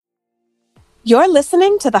You're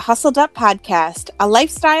listening to the Hustled Up Podcast, a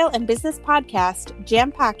lifestyle and business podcast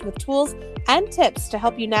jam-packed with tools and tips to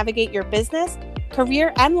help you navigate your business,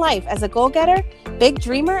 career, and life as a goal-getter, big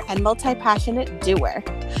dreamer, and multi-passionate doer.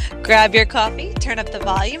 Grab your coffee, turn up the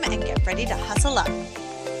volume, and get ready to hustle up.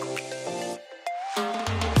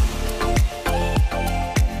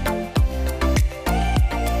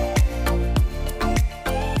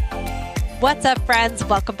 What's up, friends?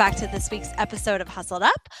 Welcome back to this week's episode of Hustled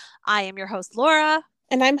Up. I am your host, Laura.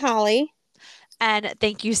 And I'm Holly. And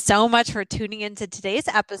thank you so much for tuning into today's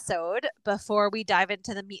episode. Before we dive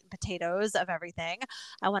into the meat and potatoes of everything,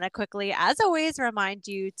 I want to quickly, as always, remind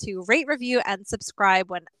you to rate, review, and subscribe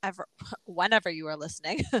whenever you are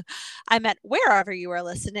listening. I meant wherever you are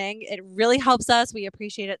listening. It really helps us. We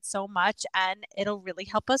appreciate it so much, and it'll really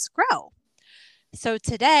help us grow. So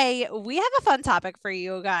today we have a fun topic for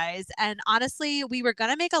you guys. And honestly, we were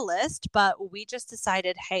going to make a list, but we just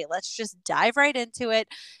decided, hey, let's just dive right into it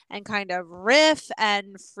and kind of riff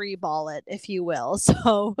and free ball it, if you will.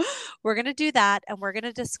 So we're going to do that. And we're going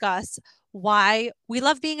to discuss why we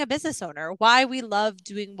love being a business owner, why we love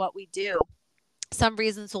doing what we do. Some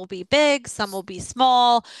reasons will be big, some will be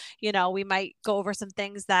small. You know, we might go over some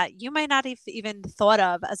things that you might not have even thought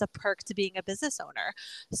of as a perk to being a business owner.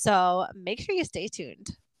 So make sure you stay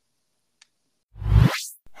tuned.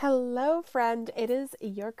 Hello, friend. It is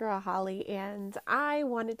your girl, Holly, and I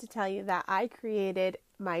wanted to tell you that I created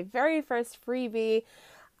my very first freebie.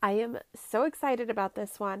 I am so excited about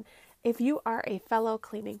this one. If you are a fellow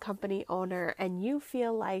cleaning company owner and you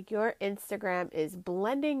feel like your Instagram is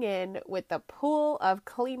blending in with the pool of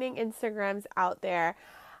cleaning Instagrams out there,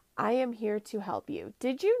 I am here to help you.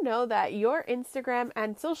 Did you know that your Instagram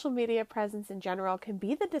and social media presence in general can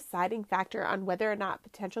be the deciding factor on whether or not a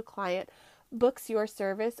potential client books your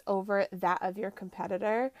service over that of your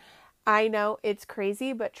competitor? I know it's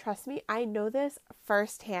crazy, but trust me, I know this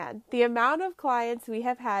firsthand. The amount of clients we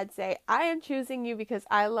have had say, I am choosing you because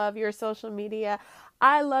I love your social media.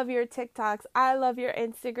 I love your TikToks. I love your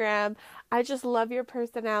Instagram. I just love your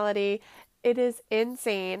personality. It is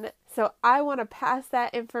insane. So I want to pass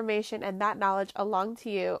that information and that knowledge along to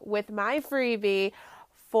you with my freebie,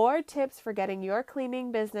 4 tips for getting your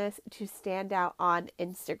cleaning business to stand out on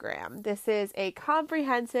Instagram. This is a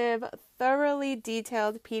comprehensive, thoroughly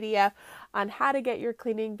detailed PDF on how to get your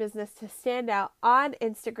cleaning business to stand out on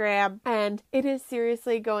Instagram. And it is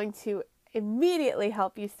seriously going to immediately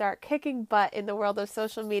help you start kicking butt in the world of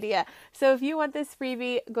social media. So if you want this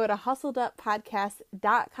freebie, go to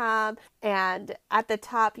hustleduppodcast.com, and at the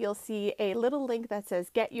top you'll see a little link that says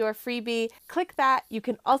get your freebie. Click that. You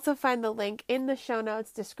can also find the link in the show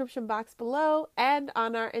notes description box below and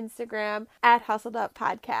on our Instagram at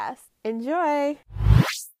hustleduppodcast. Enjoy.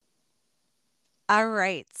 All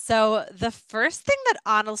right. So the first thing that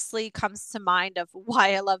honestly comes to mind of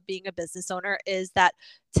why I love being a business owner is that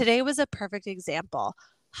today was a perfect example.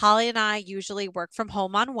 Holly and I usually work from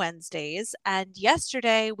home on Wednesdays, and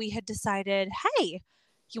yesterday we had decided, hey,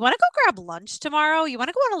 you want to go grab lunch tomorrow? You want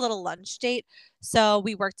to go on a little lunch date? So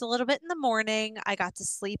we worked a little bit in the morning. I got to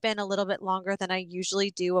sleep in a little bit longer than I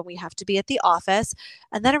usually do when we have to be at the office.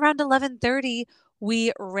 And then around 11:30,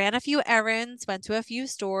 we ran a few errands, went to a few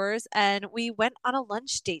stores, and we went on a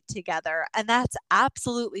lunch date together. And that's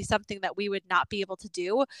absolutely something that we would not be able to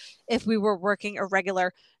do if we were working a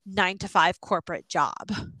regular 9-to-5 corporate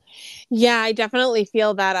job. Yeah, I definitely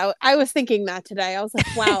feel that. I was thinking that today. I was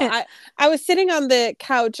like, wow. I was sitting on the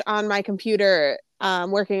couch on my computer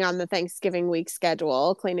working on the Thanksgiving week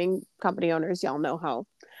schedule. Cleaning company owners, y'all know how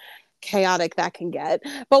chaotic that can get.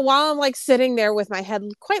 But while I'm like sitting there with my head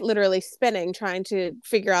quite literally spinning, trying to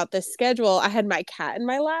figure out this schedule, I had my cat in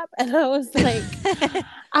my lap, and I was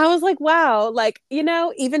like, wow, like, you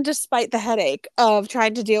know, even despite the headache of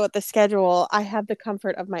trying to deal with the schedule, I have the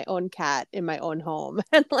comfort of my own cat in my own home.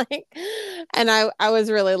 And I was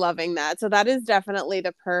really loving that. So that is definitely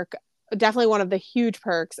the perk. Definitely one of the huge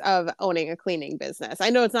perks of owning a cleaning business. I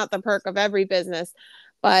know it's not the perk of every business,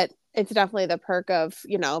 but it's definitely the perk of,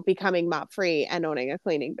 you know, becoming mop free and owning a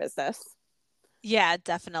cleaning business. Yeah,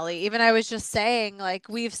 definitely. Even I was just saying, like,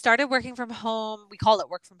 we've started working from home. We call it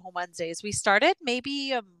work from home Wednesdays. We started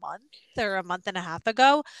maybe a month or a month and a half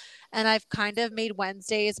ago. And I've kind of made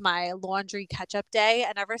Wednesdays my laundry catch up day.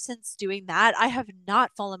 And ever since doing that, I have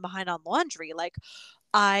not fallen behind on laundry. Like,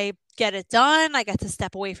 I get it done. I get to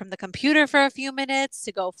step away from the computer for a few minutes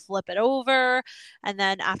to go flip it over. And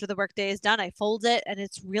then after the workday is done, I fold it. And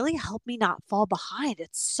it's really helped me not fall behind.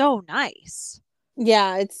 It's so nice.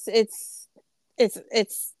 Yeah, it's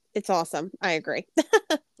it's awesome. I agree.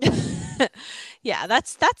 Yeah,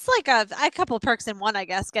 that's like a couple of perks in one, I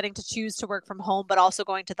guess, getting to choose to work from home, but also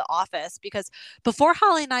going to the office. Because before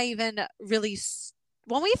Holly and I even really,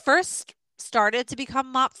 when we first started to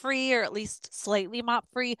become mop free, or at least slightly mop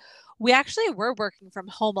free, we actually were working from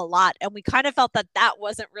home a lot, and we kind of felt that that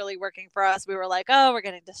wasn't really working for us. We were like, oh, we're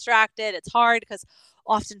getting distracted. It's hard because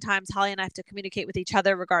oftentimes Holly and I have to communicate with each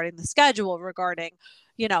other regarding the schedule, regarding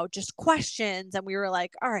just questions. And we were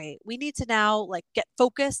like, all right, we need to now like get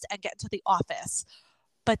focused and get into the office.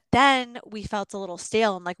 But then we felt a little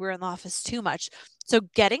stale and like we were in the office too much. So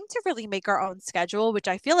getting to really make our own schedule, which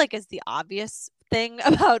I feel like is the obvious thing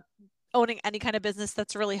about owning any kind of business,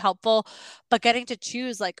 that's really helpful. But getting to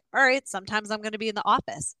choose, like, all right, sometimes I'm going to be in the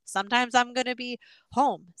office. Sometimes I'm going to be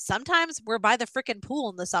home. Sometimes we're by the freaking pool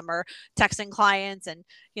in the summer, texting clients and,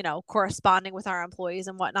 corresponding with our employees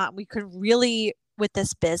and whatnot. We could really, with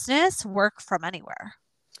this business, work from anywhere.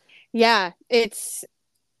 Yeah, it's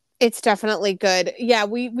definitely good. Yeah,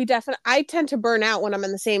 we definitely, I tend to burn out when I'm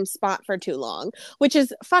in the same spot for too long, which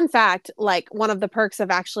is, fun fact, like one of the perks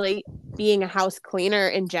of actually being a house cleaner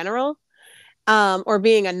in general, or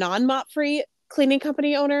being a non-mop free cleaning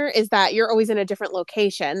company owner, is that you're always in a different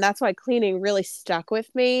location. That's why cleaning really stuck with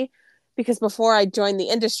me, because before I joined the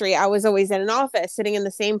industry, I was always in an office sitting in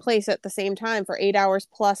the same place at the same time for 8 hours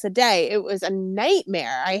plus a day. It was a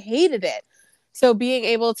nightmare. I hated it. So being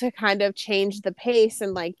able to kind of change the pace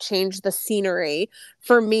and like change the scenery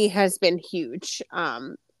for me has been huge.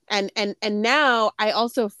 And now I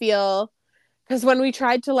also feel, because when we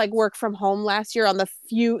tried to like work from home last year, on the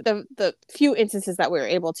few instances that we were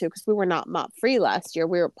able to, because we were not mop free last year,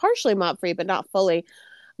 we were partially mop free but not fully,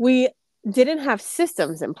 we didn't have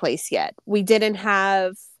systems in place yet. We didn't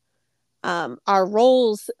have our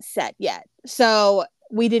roles set yet, so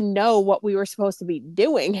we didn't know what we were supposed to be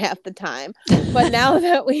doing half the time. But now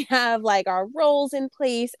that we have like our roles in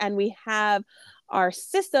place and we have our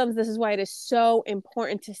systems, this is why it is so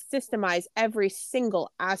important to systemize every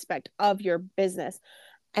single aspect of your business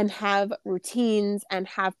and have routines and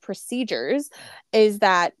have procedures, is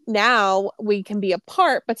that now we can be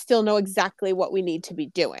apart but still know exactly what we need to be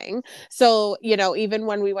doing. So, even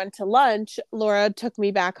when we went to lunch, Laura took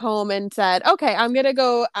me back home and said, okay, I'm going to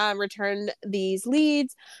go return these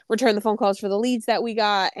leads, return the phone calls for the leads that we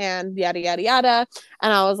got, and yada, yada, yada.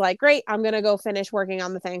 And I was like, great, I'm going to go finish working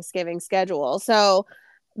on the Thanksgiving schedule. So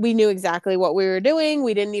we knew exactly what we were doing.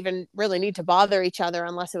 We didn't even really need to bother each other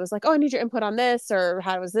unless it was like, oh, I need your input on this, or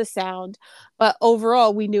how does this sound? But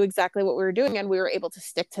overall, we knew exactly what we were doing and we were able to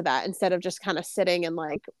stick to that instead of just kind of sitting and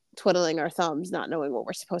like twiddling our thumbs, not knowing what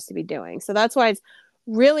we're supposed to be doing. So that's why it's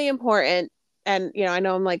really important. And, I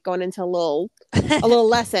know I'm like going into a little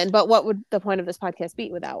lesson, but what would the point of this podcast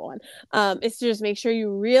be without one? Is to just make sure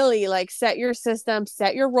you really like set your system,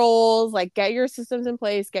 set your roles, like get your systems in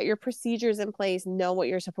place, get your procedures in place, know what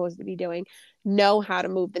you're supposed to be doing, know how to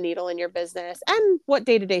move the needle in your business, and what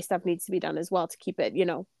day-to-day stuff needs to be done as well to keep it,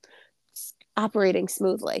 operating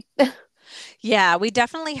smoothly. Yeah, we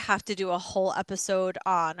definitely have to do a whole episode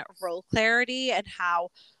on role clarity and how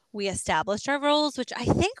we established our roles, which I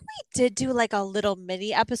think we did do like a little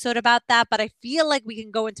mini episode about that, but I feel like we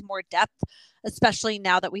can go into more depth, especially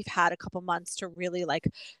now that we've had a couple months to really like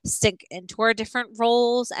sink into our different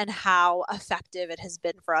roles and how effective it has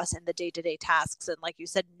been for us in the day-to-day tasks. And like you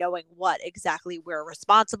said, knowing what exactly we're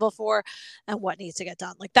responsible for and what needs to get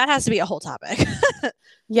done. Like that has to be a whole topic.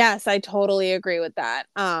 Yes, I totally agree with that.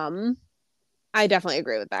 I definitely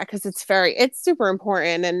agree with that, because it's super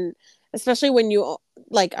important. And especially when you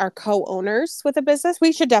like are co-owners with a business,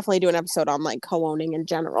 we should definitely do an episode on like co-owning in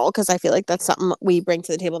general, because I feel like that's something we bring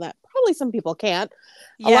to the table that probably some people can't.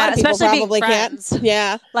 A lot Yeah, of people especially being probably can't. friends.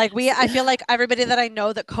 Yeah. Like I feel like everybody that I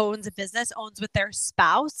know that co-owns a business owns with their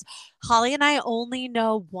spouse. Holly and I only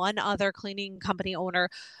know one other cleaning company owner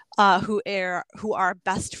who are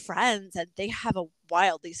best friends, and they have a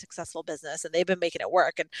wildly successful business and they've been making it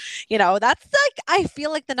work. And that's like, I feel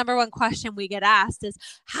like the number one question we get asked is,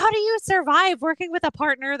 how do you survive working with a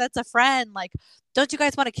partner that's a friend? Like, don't you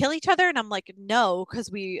guys want to kill each other? And I'm like, no, because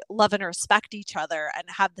we love and respect each other and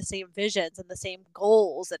have the same visions and the same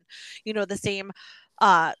goals and, the same,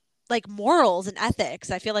 like morals and ethics.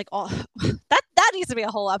 I feel like all that needs to be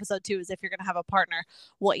a whole episode too, is if you're going to have a partner,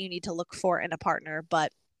 what you need to look for in a partner.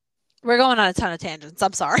 But we're going on a ton of tangents.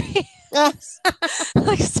 I'm sorry.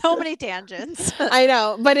 Like so many tangents. I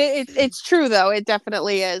know, but it's true though. It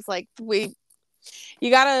definitely is. Like you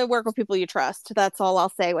got to work with people you trust. That's all I'll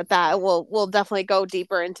say with that. We'll definitely go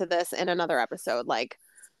deeper into this in another episode, like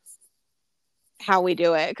how we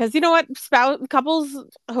do it. Because you know what, couples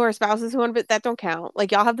who are spouses who want that don't count.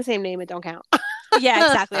 Like y'all have the same name, it don't count. Yeah,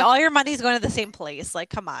 exactly. All your money's going to the same place. Like,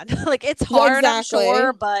 come on. Like, it's Yeah, hard, I'm sure,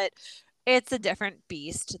 exactly. but it's a different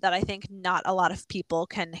beast that I think not a lot of people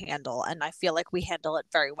can handle. And I feel like we handle it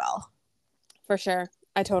very well. For sure.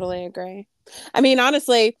 I totally agree. I mean,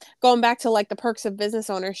 honestly, going back to like the perks of business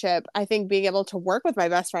ownership, I think being able to work with my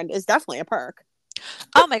best friend is definitely a perk.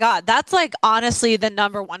 Oh my God. That's like honestly the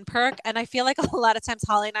number one perk. And I feel like a lot of times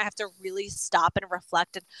Holly and I have to really stop and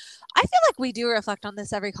reflect. And I feel like we do reflect on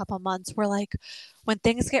this every couple months. We're like, when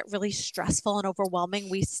things get really stressful and overwhelming,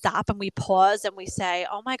 we stop and we pause and we say,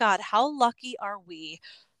 oh my God, how lucky are we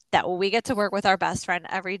that we get to work with our best friend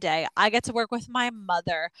every day? I get to work with my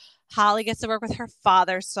mother. Holly gets to work with her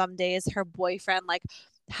father some days, her boyfriend. Like,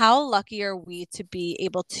 how lucky are we to be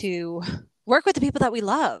able to work with the people that we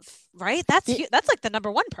love, right? That's like the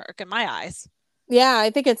number one perk in my eyes. Yeah, I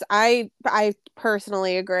think I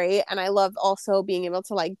personally agree, and I love also being able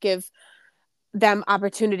to like give them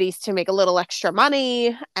opportunities to make a little extra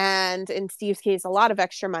money, and in Steve's case a lot of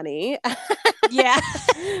extra money. Yeah.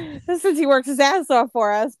 Since he works his ass off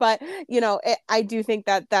for us. But I do think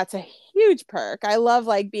that that's a huge perk. I love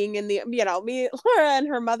like being in the, me, Laura and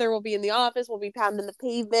her mother will be in the office, we'll be pounding the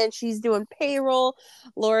pavement, she's doing payroll,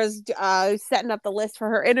 Laura's setting up the list for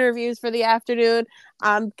her interviews for the afternoon,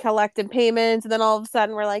 I'm collecting payments, and then all of a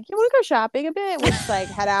sudden we're like, you want to go shopping a bit? We'll just like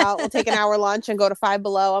head out, we'll take an hour lunch and go to Five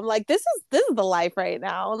Below. I'm like, this is the life right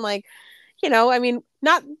now. And like, I mean,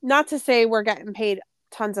 not to say we're getting paid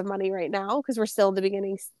tons of money right now because we're still in the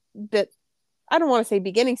beginning bit. I don't want to say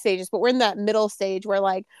beginning stages, but we're in that middle stage where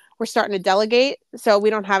like we're starting to delegate, so we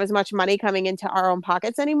don't have as much money coming into our own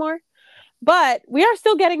pockets anymore. But we are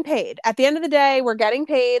still getting paid. At the end of the day, we're getting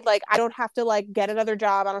paid. Like, I don't have to like get another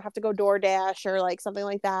job. I don't have to go DoorDash or like something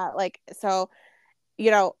like that. Like, so,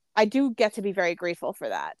 I do get to be very grateful for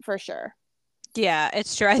that, for sure. Yeah,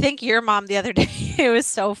 it's true. I think your mom the other day, it was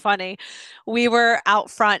so funny. We were out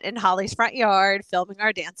front in Holly's front yard filming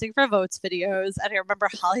our Dancing for Votes videos. And I remember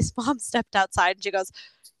Holly's mom stepped outside and she goes,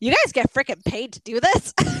 you guys get freaking paid to do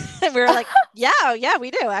this? And we were like, yeah, we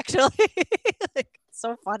do actually. Like,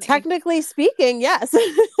 so funny. Technically speaking, yes.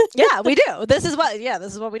 Yeah, we do. This is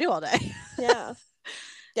what we do all day. Yeah. And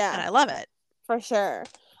Yeah. I love it. For sure.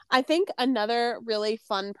 I think another really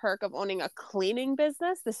fun perk of owning a cleaning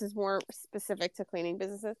business, this is more specific to cleaning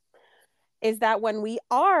businesses, is that when we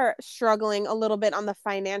are struggling a little bit on the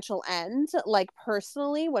financial end, like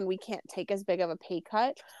personally, when we can't take as big of a pay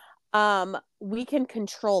cut, we can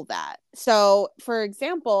control that. So, for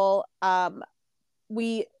example,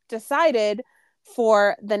 we decided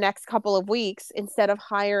for the next couple of weeks, instead of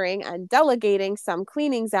hiring and delegating some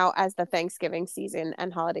cleanings out as the Thanksgiving season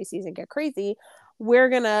and holiday season get crazy, we're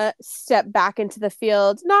going to step back into the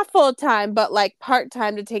field, not full time, but like part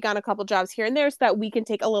time, to take on a couple jobs here and there so that we can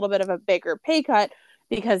take a little bit of a bigger pay cut,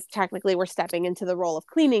 because technically we're stepping into the role of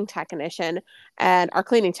cleaning technician, and our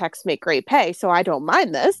cleaning techs make great pay. So I don't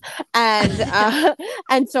mind this. And,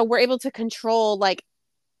 and so we're able to control like,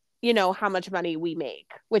 how much money we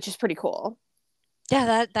make, which is pretty cool.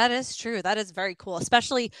 Yeah, that is true. That is very cool,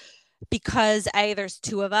 especially because there's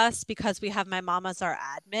two of us, because we have my mom as our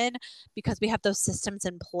admin, because we have those systems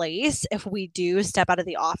in place. If we do step out of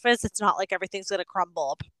the office, it's not like everything's going to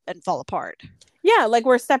crumble and fall apart. Yeah, like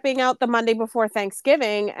we're stepping out the Monday before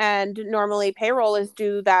Thanksgiving, and normally payroll is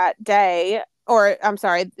due that day, or I'm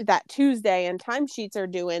sorry, that Tuesday, and timesheets are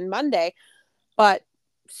due in Monday. But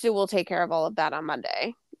Sue will take care of all of that on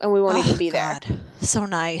Monday, and we won't even be there. God, so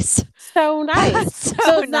nice. So nice.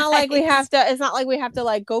 So it's not like we have nice. to. It's not like we have to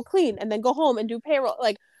like go clean and then go home and do payroll.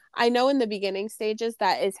 Like, I know in the beginning stages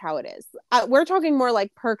that is how it is. We're talking more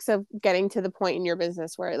like perks of getting to the point in your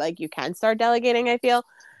business where like you can start delegating, I feel.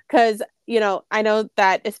 Because, I know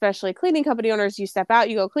that especially cleaning company owners, you step out,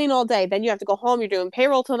 you go clean all day, then you have to go home, you're doing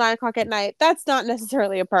payroll till 9 o'clock at night. That's not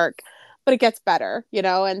necessarily a perk, but it gets better,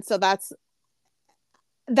 and so that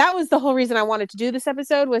was the whole reason I wanted to do this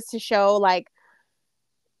episode, was to show like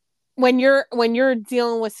when you're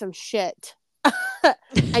dealing with some shit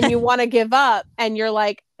and you want to give up and you're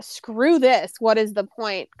like, screw this, what is the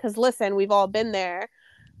point? Because listen, we've all been there.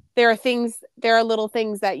 There are little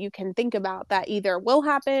things that you can think about that either will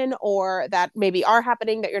happen or that maybe are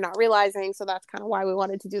happening that you're not realizing. So that's kind of why we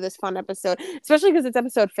wanted to do this fun episode, especially because it's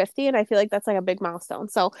episode 50, and I feel like that's like a big milestone.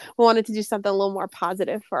 So we wanted to do something a little more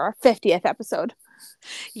positive for our 50th episode.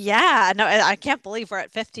 Yeah, no, I can't believe we're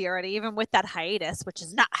at 50 already, even with that hiatus, which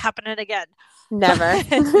is not happening again. Never.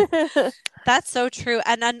 That's so true.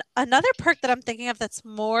 And then another perk that I'm thinking of that's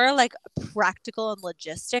more like practical and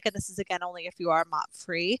logistic, and this is again only if you are mop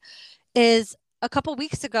free, is a couple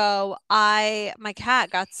weeks ago, my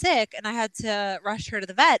cat got sick and I had to rush her to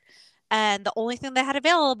the vet. and the only thing they had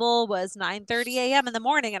available was 9:30 a.m. in the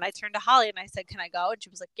morning. And I turned to Holly and I said, "Can I go?" And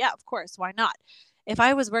she was like, "Yeah, of course. Why not?" If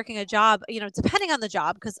I was working a job, depending on the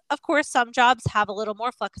job, because of course some jobs have a little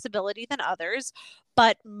more flexibility than others,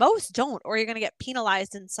 but most don't, or you're going to get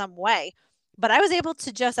penalized in some way. But I was able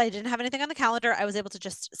to I didn't have anything on the calendar. I was able to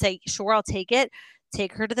just say, sure, I'll take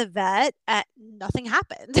her to the vet. Nothing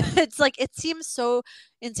happened. It's like, it seems so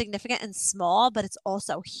insignificant and small, but it's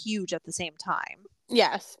also huge at the same time.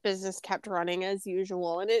 Yes, business kept running as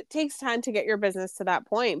usual. And it takes time to get your business to that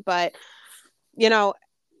point. But,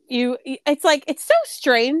 it's like, it's so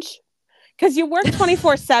strange because you work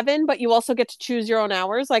 24/7, but you also get to choose your own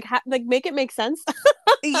hours. Like, make it make sense.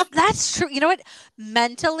 That's true. You know what?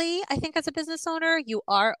 Mentally, I think as a business owner, you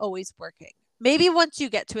are always working. Maybe once you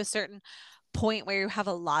get to a certain point where you have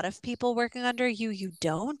a lot of people working under you, you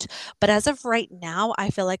don't. But as of right now, I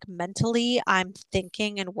feel like mentally I'm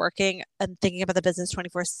thinking and working and thinking about the business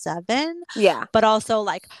 24/7. Yeah. But also,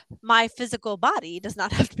 like, my physical body does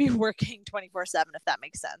not have to be working 24/7, if that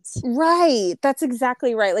makes sense. Right. That's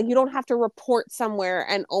exactly right. Like, you don't have to report somewhere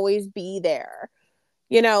and always be there.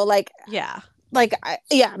 Yeah.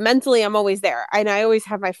 Mentally I'm always there, and I always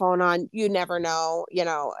have my phone on. You never know.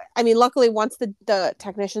 I mean, luckily once the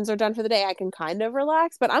technicians are done for the day, I can kind of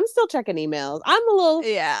relax, but I'm still checking emails.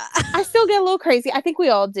 Yeah. I still get a little crazy. I think we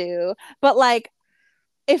all do. But like,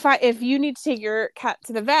 if you need to take your cat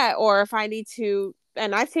to the vet, or if I need to,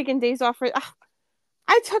 and I've taken days off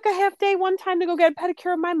I took a half day one time to go get a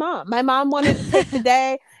pedicure of my mom. My mom wanted to take the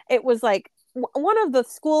day. It was like one of the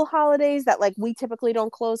school holidays that like we typically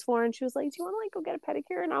don't close for, and she was like, "Do you want to like go get a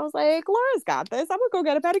pedicure?" And I was like, "Laura's got this. I'm gonna go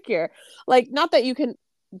get a pedicure." Like, not that you can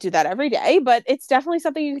do that every day, but it's definitely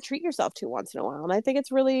something you can treat yourself to once in a while. And I think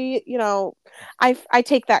it's really, I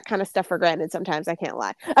take that kind of stuff for granted sometimes. I can't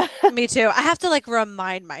lie. Me too. I have to like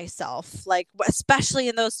remind myself, like, especially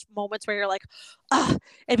in those moments where you're like, oh,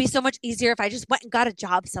 it'd be so much easier if I just went and got a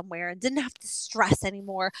job somewhere and didn't have to stress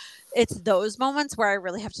anymore. It's those moments where I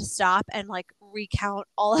really have to stop and like recount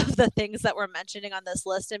all of the things that we're mentioning on this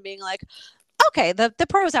list and being like, okay, the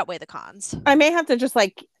pros outweigh the cons. I may have to just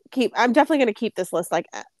like I'm definitely going to keep this list, like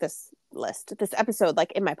this episode,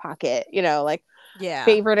 like in my pocket, like Yeah.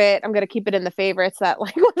 favorite it. I'm going to keep it in the favorites that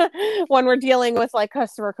like when we're dealing with like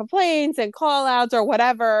customer complaints and call outs or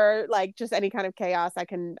whatever, like just any kind of chaos, I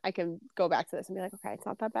can go back to this and be like, okay, it's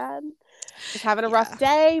not that bad. Just having a rough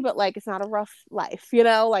day, but like, it's not a rough life,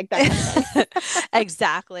 like that kind of thing.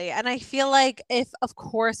 Exactly. And I feel like if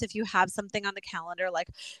you have something on the calendar, like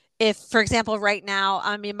if, for example, right now,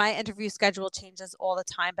 I mean, my interview schedule changes all the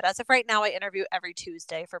time, but as of right now, I interview every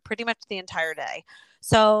Tuesday for pretty much the entire day.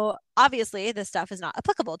 So obviously this stuff is not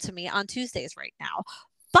applicable to me on Tuesdays right now.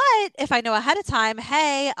 But if I know ahead of time,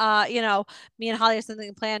 hey, me and Holly have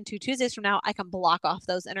something planned 2 Tuesdays from now, I can block off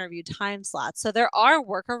those interview time slots. So there are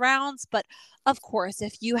workarounds, but of course,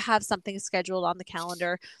 if you have something scheduled on the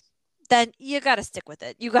calendar, then you got to stick with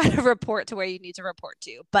it. You got to report to where you need to report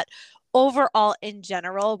to. But overall, in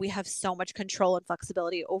general, we have so much control and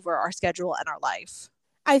flexibility over our schedule and our life.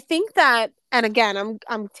 I think that, and again,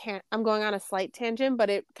 I'm going on a slight tangent, but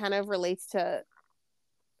it kind of relates to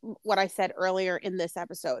what I said earlier in this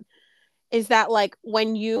episode, is that like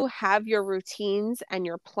when you have your routines and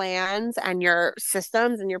your plans and your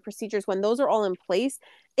systems and your procedures, when those are all in place,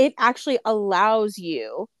 it actually allows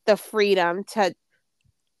you the freedom to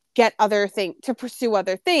get to pursue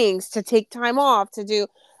other things, to take time off, to do,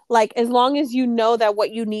 like, as long as you know that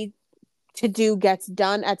what you need to do gets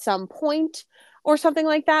done at some point or something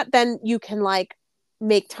like that, then you can like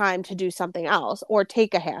make time to do something else, or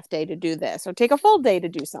take a half day to do this, or take a full day to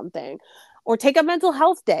do something, or take a mental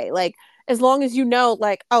health day. Like, as long as you know,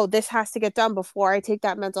 like, oh, this has to get done before I take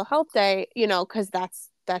that mental health day, because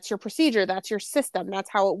that's your procedure, that's your system, that's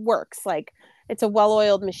how it works. Like, it's a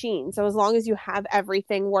well-oiled machine. So as long as you have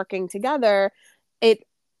everything working together,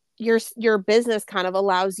 your business kind of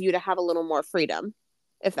allows you to have a little more freedom,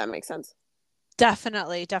 if that makes sense.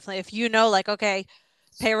 Definitely. If you know, like, okay,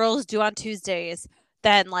 payroll is due on Tuesdays,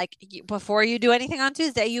 then like before you do anything on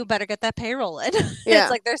Tuesday, you better get that payroll in. Yeah. It's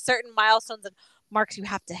like there's certain milestones and marks you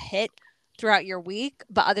have to hit throughout your week.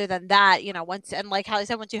 But other than that, once, and like Hallie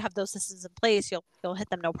said, once you have those systems in place, you'll hit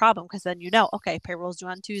them no problem, because then okay, payroll is due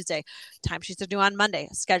on Tuesday, timesheets are due on Monday,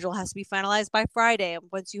 schedule has to be finalized by Friday. And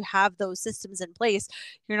once you have those systems in place,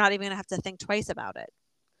 you're not even gonna have to think twice about it.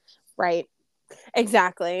 Right.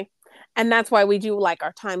 Exactly. And that's why we do like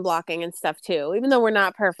our time blocking and stuff too, even though we're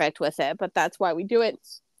not perfect with it, but that's why we do it.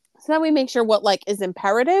 So that we make sure what like is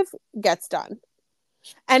imperative gets done.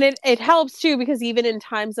 And it helps too, because even in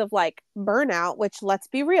times of like burnout, which let's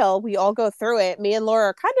be real, we all go through it. Me and Laura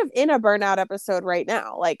are kind of in a burnout episode right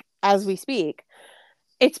now, like as we speak.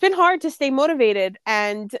 It's been hard to stay motivated,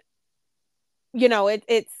 and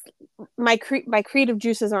it's my creative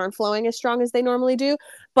juices aren't flowing as strong as they normally do,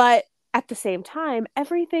 but at the same time,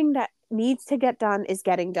 everything that needs to get done is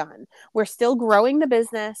getting done. We're still growing the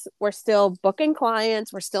business, we're still booking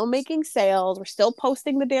clients, we're still making sales, we're still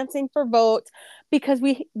posting the dancing for votes, because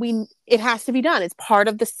we it has to be done. It's part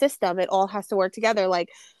of the system. It all has to work together. Like,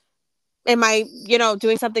 am I,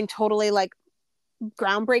 doing something totally like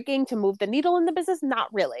groundbreaking to move the needle in the business?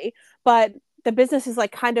 Not really. But the business is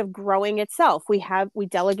like kind of growing itself. We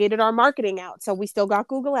delegated our marketing out, so we still got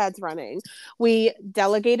Google ads running. We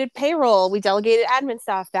delegated payroll, we delegated admin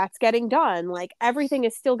stuff. That's getting done. Like, everything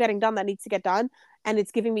is still getting done that needs to get done, and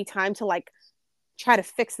it's giving me time to like try to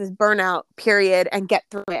fix this burnout period and get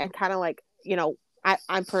through it, and kind of like,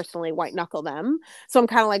 I'm personally white knuckle them, so I'm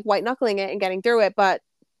kind of like white knuckling it and getting through it. But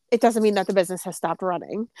it doesn't mean that the business has stopped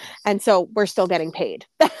running, and so we're still getting paid.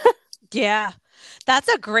 Yeah. That's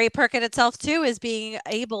a great perk in itself too, is being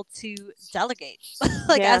able to delegate.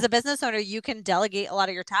 Like, Yeah. as a business owner, you can delegate a lot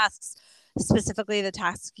of your tasks, specifically the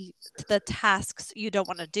tasks you don't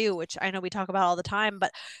want to do, which I know we talk about all the time,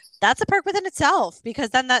 but that's a perk within itself, because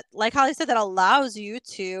then that, like Holly said, that allows you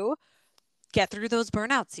to get through those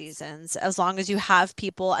burnout seasons as long as you have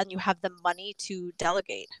people and you have the money to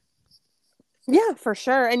delegate. Yeah, for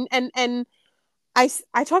sure. And I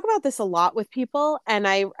talk about this a lot with people, and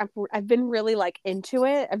I've been really like into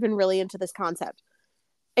it. I've been really into this concept.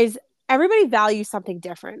 Is everybody values something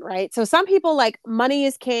different, right? So some people like, money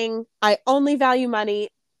is king. I only value money.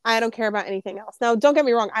 I don't care about anything else. Now, don't get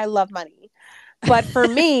me wrong, I love money. But for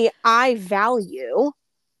me, I value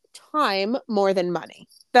time more than money.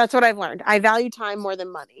 That's what I've learned. I value time more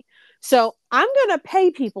than money. So I'm going to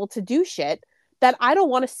pay people to do shit that I don't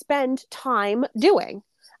want to spend time doing.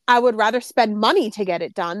 I would rather spend money to get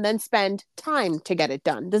it done than spend time to get it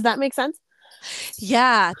done. Does that make sense?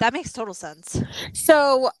 Yeah, that makes total sense.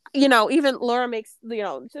 So, even Laura makes, she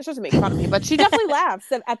doesn't make fun of me, but she definitely laughs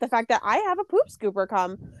at the fact that I have a poop scooper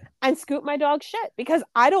come and scoop my dog shit, because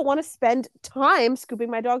I don't want to spend time scooping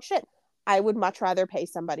my dog shit. I would much rather pay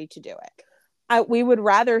somebody to do it. We would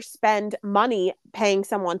rather spend money paying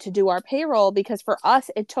someone to do our payroll, because for us,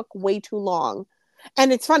 it took way too long.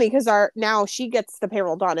 And it's funny because now she gets the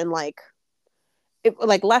payroll done in like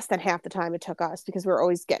less than half the time it took us, because we are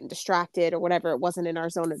always getting distracted or whatever. It wasn't in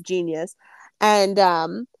our zone of genius. And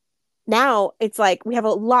now it's like we have a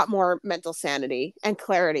lot more mental sanity and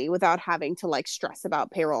clarity without having to like stress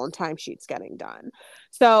about payroll and timesheets getting done.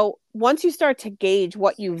 So once you start to gauge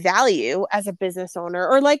what you value as a business owner,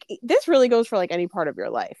 or like, this really goes for like any part of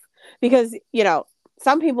your life, because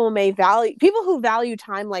some people who value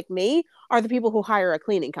time like me are the people who hire a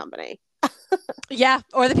cleaning company. Yeah,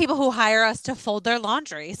 or the people who hire us to fold their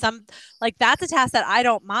laundry. Like, that's a task that I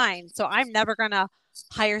don't mind, so I'm never going to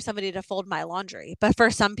hire somebody to fold my laundry. But for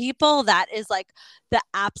some people, that is like the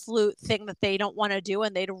absolute thing that they don't want to do,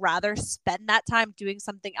 and they'd rather spend that time doing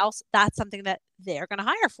something else. That's something that they're going to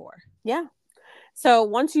hire for. Yeah. So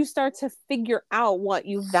once you start to figure out what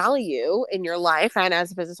you value in your life, and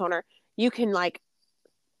as a business owner, you can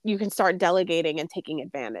start delegating and taking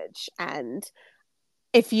advantage. And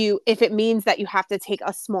if it means that you have to take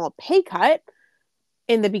a small pay cut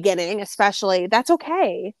in the beginning, especially, that's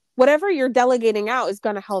okay. Whatever you're delegating out is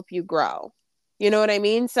going to help you grow. You know what I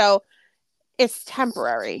mean? So it's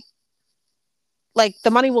temporary. Like,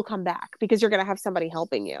 the money will come back because you're going to have somebody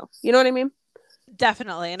helping you. You know what I mean?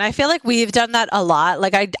 Definitely. And I feel like we've done that a lot.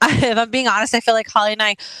 Like, if I'm being honest, I feel like Holly and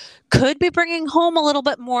I could be bringing home a little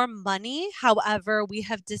bit more money. However, we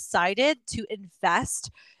have decided to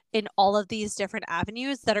invest in all of these different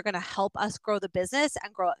avenues that are going to help us grow the business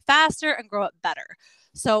and grow it faster and grow it better.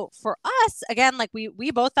 So for us, again, like,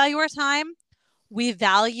 we both value our time. We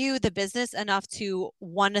value the business enough to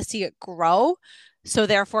want to see it grow. So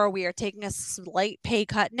therefore, we are taking a slight pay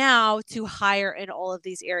cut now to hire in all of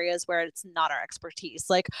these areas where it's not our expertise.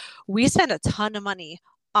 Like, we spend a ton of money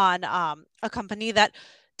on a company that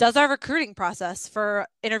does our recruiting process for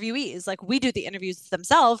interviewees. Like, we do the interviews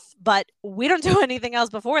themselves, but we don't do anything else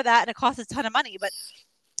before that, and it costs a ton of money. But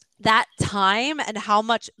that time and how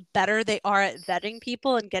much better they are at vetting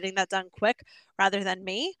people and getting that done quick rather than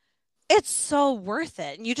me, it's so worth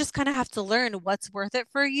it. And you just kind of have to learn what's worth it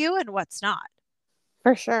for you and what's not.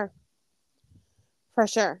 For sure. For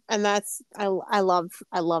sure. And that's, I love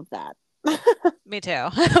that. Me too.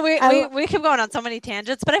 We keep going on so many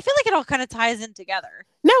tangents, but I feel like it all kind of ties in together.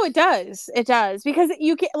 No, it does. It does. Because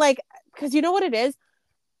you get like, because you know what it is?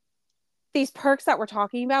 these perks that we're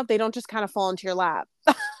talking about, they don't just kind of fall into your lap.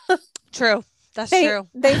 True. That's true.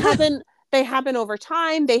 They happen over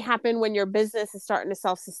time. They happen when your business is starting to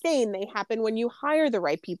self-sustain. They happen when you hire the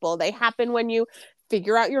right people. They happen when you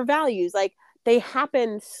figure out your values. Like, they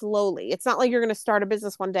happen slowly. It's not like you're going to start a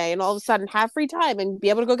business one day and all of a sudden have free time and be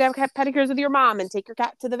able to go get pedicures with your mom and take your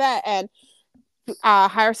cat to the vet and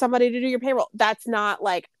hire somebody to do your payroll. That's not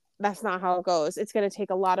how it goes. It's going to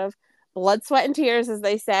take a lot of blood, sweat, and tears, as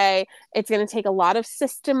they say. It's going to take a lot of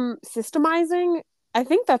systemizing. I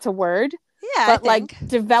think that's a word. Yeah, but like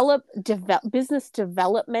develop business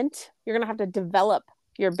development. You're going to have to develop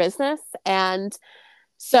your business. And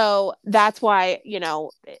so that's why,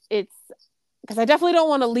 it's because I definitely don't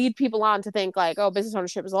want to lead people on to think like, oh, business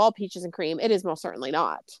ownership is all peaches and cream. It is most certainly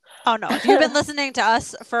not. Oh, no. If you've been listening to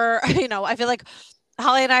us for, I feel like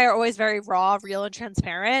Holly and I are always very raw, real, and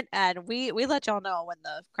transparent. And we let y'all know when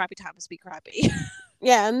the crappy times be crappy.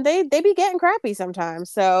 Yeah. And they be getting crappy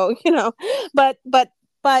sometimes. So, but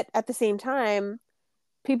at the same time,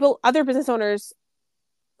 other business owners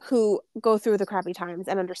who go through the crappy times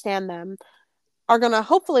and understand them are going to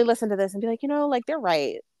hopefully listen to this and be like, like, they're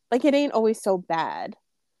right. Like, it ain't always so bad.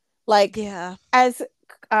 Like, yeah. As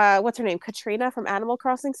what's her name? Katrina from Animal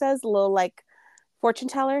Crossing says, a little like fortune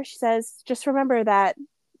teller. She says, just remember that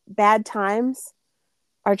bad times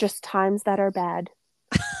are just times that are bad.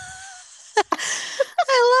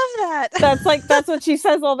 I love that. That's what she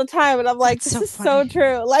says all the time. And I'm like, this is so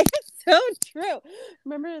true. Like, it's so true.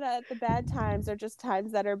 Remember that the bad times are just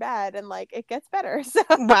times that are bad, and like, it gets better. So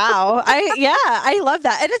wow. I love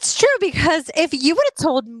that. And it's true, because if you would have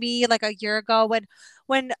told me like a year ago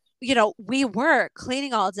when we were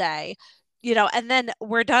cleaning all day, and then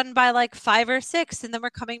we're done by like 5 or 6, and then we're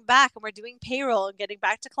coming back and we're doing payroll and getting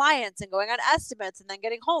back to clients and going on estimates and then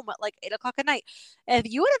getting home at like 8:00 at night.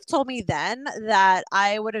 If you would have told me then that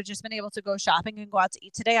I would have just been able to go shopping and go out to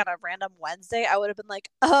eat today on a random Wednesday, I would have been like,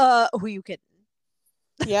 who you kidding?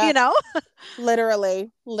 Yeah. Literally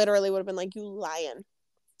would have been like, you lying.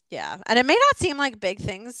 Yeah. And it may not seem like big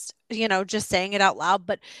things, just saying it out loud,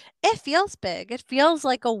 but it feels big. It feels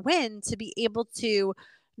like a win to be able to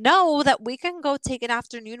know that we can go take an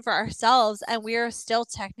afternoon for ourselves and we are still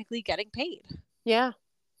technically getting paid. Yeah.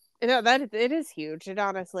 That it is huge. It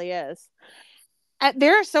honestly is.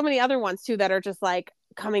 There are so many other ones too that are just like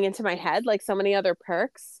coming into my head, like so many other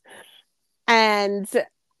perks. And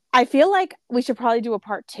I feel like we should probably do a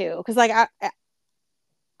part 2, because like I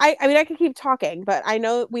mean, I could keep talking, but I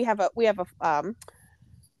know we have a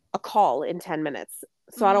call in 10 minutes,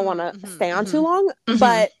 so I don't want to stay on too long.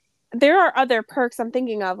 But there are other perks I'm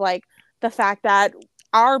thinking of, like the fact that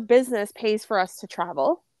our business pays for us to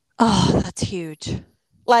travel. Oh, that's huge.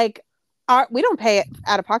 Like, we don't pay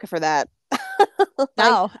out of pocket for that.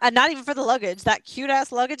 No, and not even for the luggage. That cute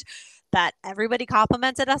ass luggage that everybody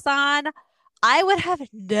complimented us on. I would have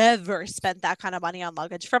never spent that kind of money on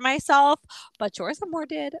luggage for myself, but yours and more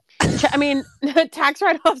did. I mean, tax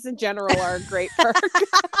write-offs in general are a great perk.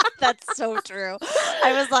 That's so true.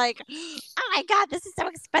 I was like, oh my God, this is so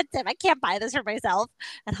expensive. I can't buy this for myself.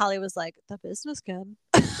 And Holly was like, the business can.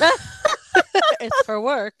 It's for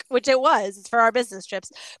work, which it was. It's for our business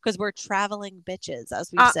trips, because we're traveling bitches,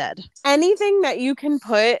 as we've said. Anything that you can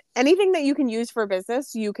use for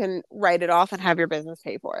business, you can write it off and have your business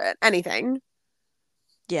pay for it. Anything.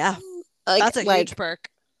 Yeah. That's a huge perk.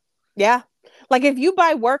 Yeah. Like, if you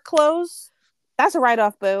buy work clothes, that's a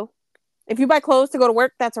write-off, boo. If you buy clothes to go to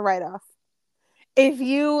work, that's a write-off. If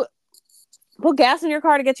you put gas in your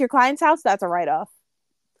car to get to your client's house, that's a write-off.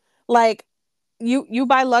 Like, you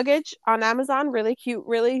buy luggage on Amazon, really cute,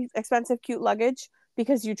 really expensive, cute luggage,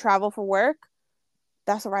 because you travel for work,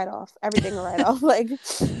 that's a write-off. Everything a write-off. Like,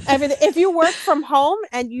 everything. If you work from home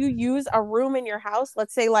and you use a room in your house,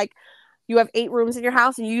 let's say like you have 8 rooms in your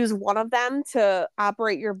house and you use one of them to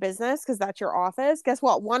operate your business because that's your office, guess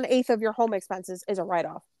what? 1/8 of your home expenses is a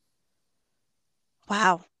write-off.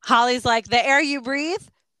 Wow. Holly's like, the air you breathe,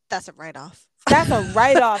 that's a write-off. That's a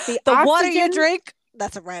write-off. The oxygen, water you drink,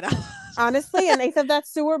 that's a write-off. Honestly, 1/8 of that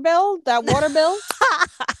sewer bill, that water bill.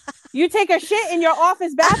 You take a shit in your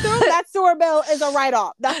office bathroom, that sewer bill is a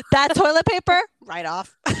write-off. That toilet paper,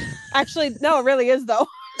 write-off. Actually, no, it really is, though.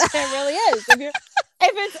 It really is.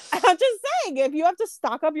 I'm just saying, if you have to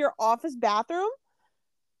stock up your office bathroom,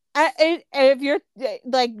 if you're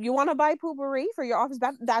like, you want to buy Poo-Pourri for your office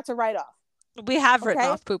bathroom, that's a write-off. We have written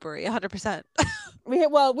off Poo-Pourri 100%. We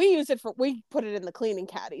use it we put it in the cleaning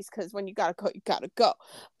caddies, because when you gotta go, you gotta go.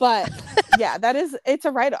 But yeah, it's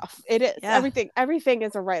a write-off. It is. Yeah. Everything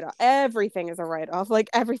is a write-off. Everything is a write-off. Like,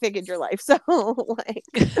 everything in your life. So like,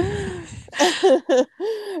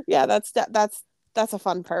 yeah, that's a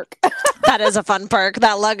fun perk. That is a fun perk.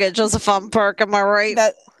 That luggage was a fun perk. Am I right?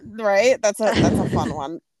 Right? That's a fun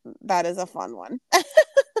one. That is a fun one.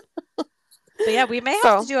 But yeah, we may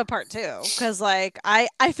have to do a part 2 because like I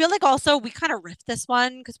feel like also we kind of riffed this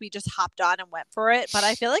one because we just hopped on and went for it. But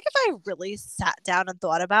I feel like if I really sat down and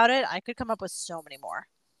thought about it, I could come up with so many more.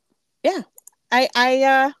 Yeah,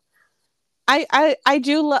 I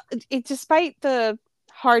do love it, despite the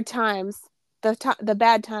hard times, the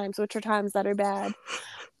bad times, which are times that are bad.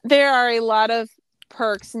 There are a lot of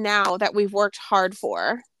perks now that we've worked hard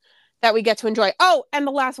for that we get to enjoy. Oh, and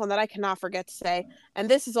the last one that I cannot forget to say, and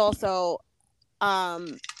this is also, well,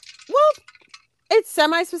 it's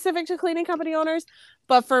semi-specific to cleaning company owners,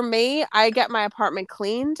 but for me, I get my apartment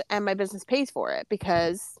cleaned and my business pays for it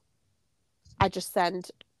because I just send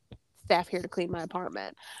staff here to clean my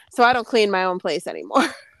apartment. So I don't clean my own place anymore.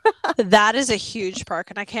 That is a huge perk,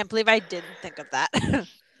 and I can't believe I didn't think of that.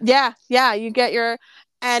 Yeah, you get your,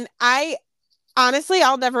 and I honestly,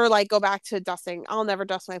 I'll never like go back to dusting. I'll never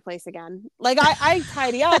dust my place again. Like I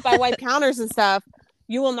tidy up, I wipe counters and stuff.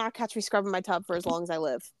 You will not catch me scrubbing my tub for as long as I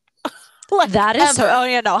live. Like, that is so. Oh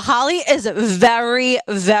yeah, no. Holly is very,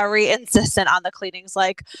 very insistent on the cleanings.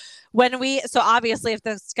 Like when so obviously if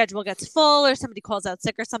the schedule gets full or somebody calls out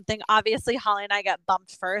sick or something, obviously Holly and I get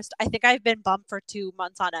bumped first. I think I've been bumped for 2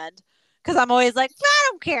 months on end because I'm always like, I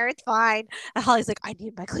don't care, it's fine. And Holly's like, I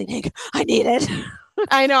need my cleaning. I need it.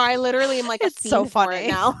 I know. I literally am like, it's so funny for it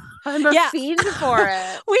now. I'm a fiend for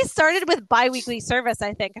it. We started with bi-weekly service,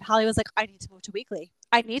 I think, and Holly was like, I need to move to weekly.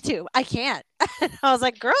 I need to. I can't. I was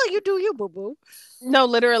like, girl, you do you, boo-boo. No,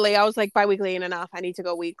 literally, I was like, bi-weekly ain't enough. I need to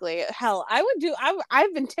go weekly. Hell,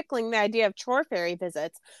 I've been tickling the idea of chore fairy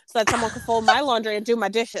visits so that someone could fold my laundry and do my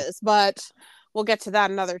dishes, but we'll get to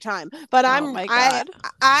that another time. But oh my God.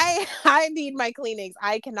 I need my cleanings.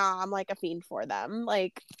 I cannot. I'm like a fiend for them.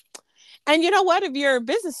 Like, and you know what? If you're a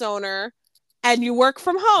business owner and you work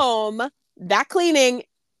from home, that cleaning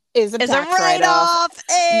is a tax write-off.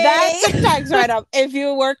 Hey. That's a tax write-off. If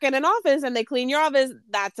you work in an office and they clean your office,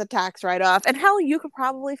 that's a tax write-off. And hell, you could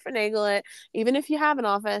probably finagle it. Even if you have an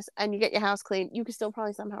office and you get your house clean, you could still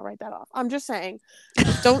probably somehow write that off. I'm just saying.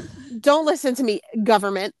 Don't listen to me,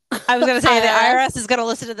 government. I was going to say the IRS is going to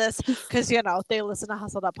listen to this because, you know, they listen to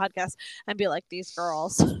Hustled Up podcast and be like, these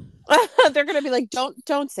girls. They're going to be like,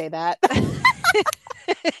 don't say that.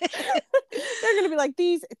 They're gonna be like,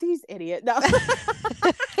 these idiots. No.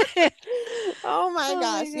 Oh my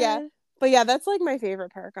gosh. Yeah, but yeah, that's like my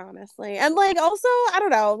favorite perk, honestly. And like also, I don't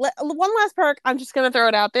know, one last perk, I'm just gonna throw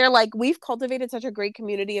it out there. Like, we've cultivated such a great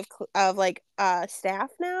community of like staff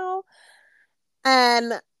now,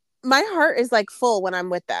 and my heart is like full when I'm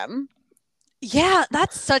with them. Yeah,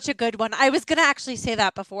 that's such a good one. I was gonna actually say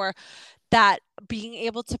that before, that being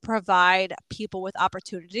able to provide people with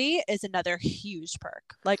opportunity is another huge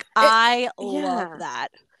perk. Like, I love that.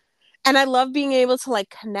 And I love being able to like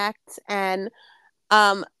connect and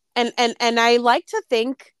I like to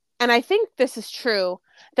think, and I think this is true,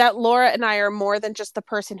 that Laura and I are more than just the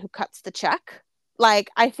person who cuts the check. Like,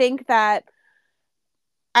 I think that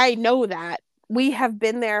I know that we have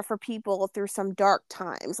been there for people through some dark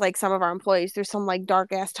times, like some of our employees through some like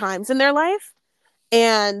dark ass times in their life.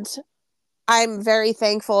 And I'm very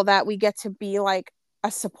thankful that we get to be like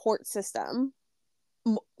a support system,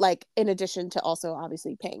 like in addition to also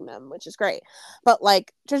obviously paying them, which is great. But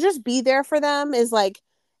like to just be there for them is like,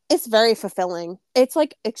 it's very fulfilling. It's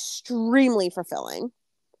like extremely fulfilling.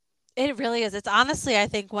 It really is. It's honestly, I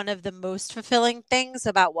think, one of the most fulfilling things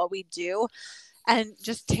about what we do. And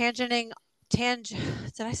just did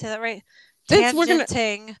I say that right?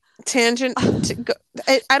 Tangenting. Tangent.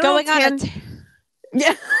 I don't going on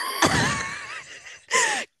yeah.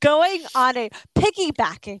 Going on a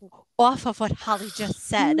piggybacking off of what Holly just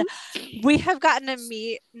said, we have gotten to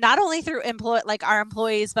meet not only through our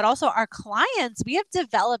employees, but also our clients. We have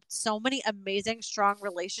developed so many amazing, strong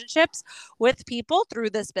relationships with people through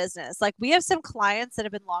this business. Like, we have some clients that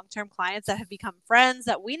have been long-term clients that have become friends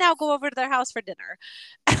that we now go over to their house for dinner.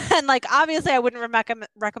 And like, obviously I wouldn't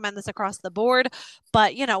recommend this across the board,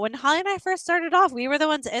 but you know, when Holly and I first started off, we were the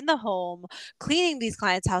ones in the home cleaning these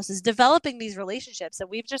clients' houses, developing these relationships, and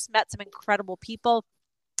we've just met some incredible people,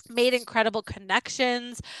 made incredible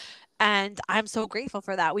connections, and I'm so grateful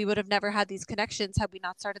for that. We would have never had these connections had we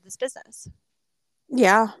not started this business.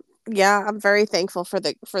 Yeah, I'm very thankful for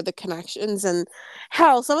the connections, and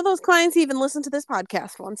hell, some of those clients even listen to this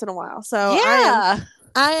podcast once in a while. So yeah,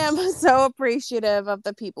 I am so appreciative of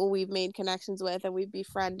the people we've made connections with and we've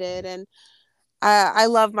befriended, and I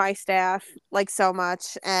love my staff like so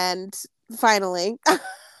much. And finally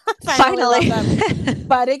Finally.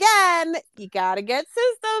 But again, you got to get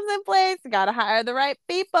systems in place. You got to hire the right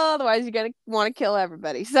people. Otherwise, you're going to want to kill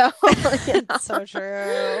everybody. So, So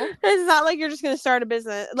true. It's not like you're just going to start a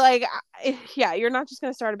business. Like, yeah, you're not just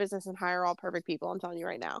going to start a business and hire all perfect people. I'm telling you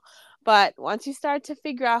right now. But once you start to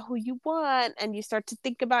figure out who you want and you start to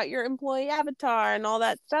think about your employee avatar and all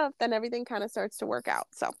that stuff, then everything kind of starts to work out.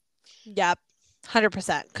 So, yep.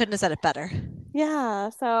 100%. Couldn't have said it better. Yeah.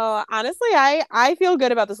 So honestly, I feel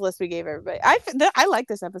good about this list we gave everybody. I like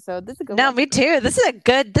this episode. This is a good one. No, me too. This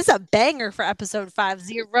is a banger for episode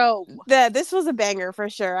 50. This was a banger for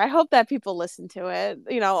sure. I hope that people listen to it.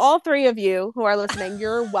 All three of you who are listening,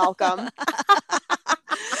 you're welcome.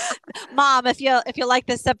 Mom, if you like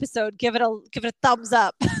this episode, give it a thumbs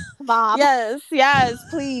up. Mom. Yes,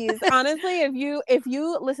 please. Honestly, if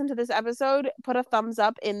you listen to this episode, put a thumbs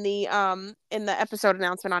up in the episode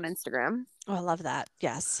announcement on Instagram. Oh, I love that.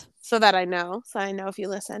 Yes. So that I know. So I know if you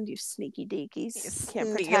listened, you sneaky deakies. You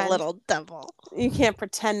can't pretend. Little devil. You can't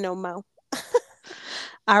pretend no mo.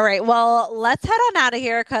 All right. Well, let's head on out of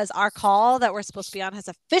here because our call that we're supposed to be on has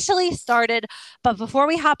officially started. But before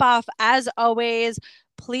we hop off, as always,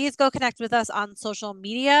 please go connect with us on social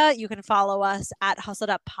media. You can follow us at Hustled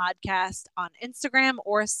Up Podcast on Instagram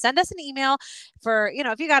or send us an email for,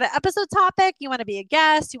 if you got an episode topic, you want to be a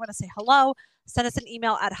guest, you want to say hello, send us an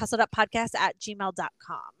email at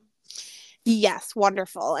hustleduppodcast@gmail.com. Yes,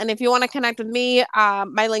 wonderful. And if you want to connect with me,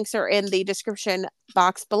 my links are in the description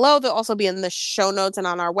box below. They'll also be in the show notes and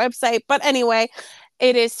on our website. But anyway,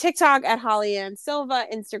 it is TikTok at Holly Ann Silva,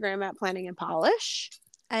 Instagram at Planning and Polish.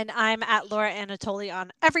 And I'm at Laura Anatoli on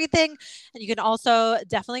everything. And you can also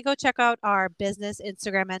definitely go check out our business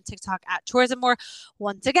Instagram and TikTok at Chores and More.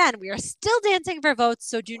 Once again, we are still dancing for votes,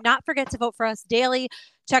 so do not forget to vote for us daily.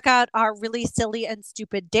 Check out our really silly and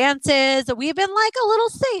stupid dances. We've been a little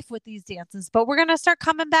safe with these dances, but we're going to start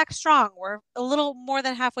coming back strong. We're a little more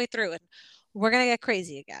than halfway through, and we're going to get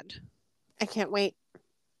crazy again. I can't wait.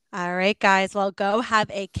 All right, guys. Well, go have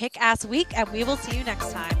a kick-ass week, and we will see you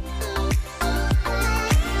next time.